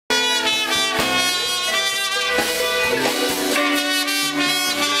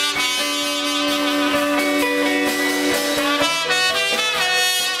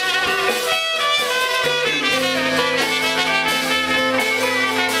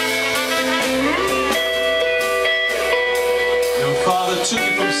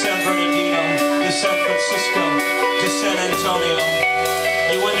Francisco to San Antonio.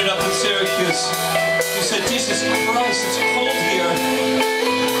 You ended up in Syracuse. You said, Jesus Christ, it's cold here.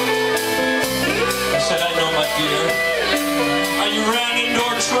 I said, I know, my dear. And you ran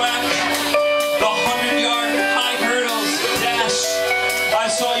indoor track, the 100-yard high hurdles dash. I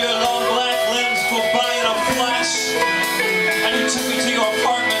saw your long black limbs go by in a flash. And you took me to your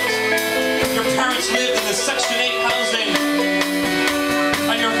apartment. Your parents lived in the Section 8 housing.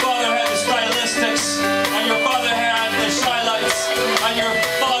 And your father had the stylistics. And your father had the shy lights. And your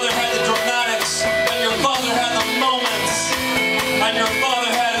father had the dramatics. And your father had the moments. And your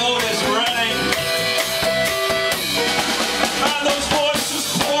father had Otis Redding. And those voices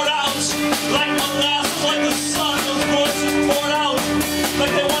poured out like molasses, like the sun. Those voices poured out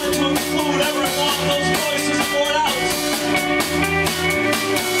like they wanted to include everyone. Those voices poured out.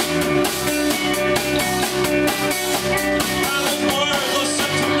 And those words, those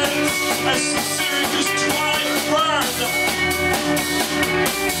sentiments, as Syracuse twine burned.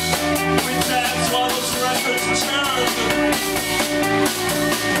 We danced while those records turned.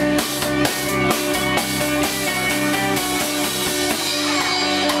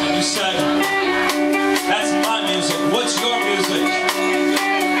 And you said, that's my music, what's your music?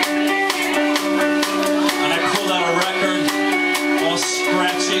 And I pulled out a record, all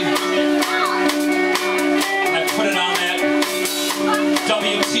scratchy. And I put it on that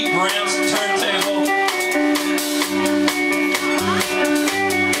W.T. Grant's turntable.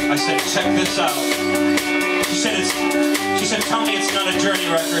 I said, check this out. She said, tell me it's not a Journey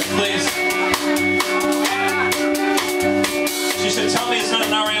record, please. She said, tell me it's not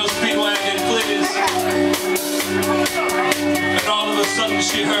an REO Speedwagon, please. And all of a sudden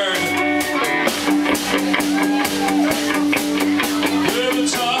she heard, every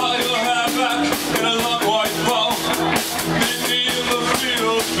time you have back in a long white bow, meet me in the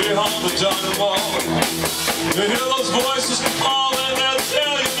field behind the dynamo. You hear those voices calling, they'll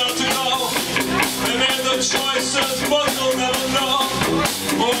tell you not to go. They made the choices, but you'll never know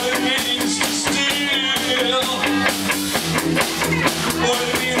what it means to steal, what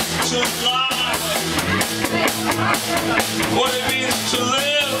it means to lie, what it means to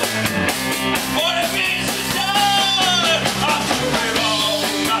live, what